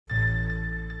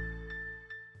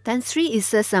Tan Sri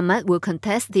Issa Samad will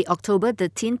contest the October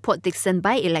 13 Port Dickson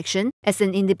by-election as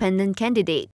an independent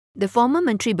candidate. The former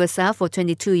mentri besar for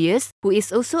 22 years, who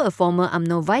is also a former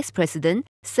UMNO vice president,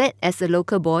 said as a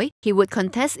local boy he would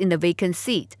contest in the vacant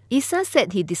seat. Issa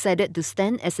said he decided to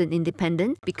stand as an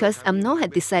independent because UMNO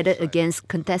had decided against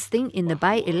contesting in the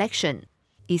by-election.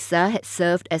 Issa had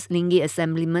served as Negri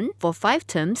Assemblyman for 5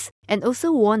 terms and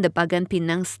also won the Bagan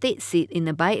Pinang state seat in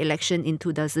a by-election in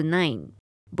 2009.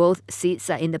 Both seats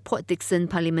are in the Port Dickson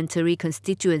parliamentary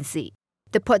constituency.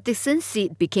 The Port Dickson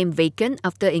seat became vacant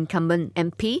after incumbent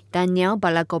MP Daniel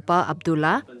Balagopal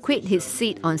Abdullah quit his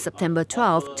seat on September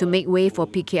 12 to make way for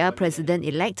PKR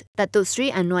President-elect Datuk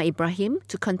Seri Anwar Ibrahim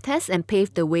to contest and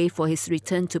pave the way for his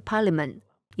return to Parliament.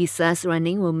 Issa's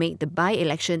running will make the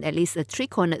by-election at least a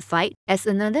three-cornered fight, as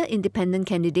another independent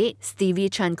candidate, Stevie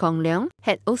Chan Keng Leong,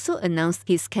 had also announced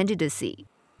his candidacy.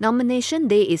 Nomination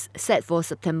day is set for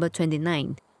September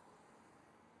 29.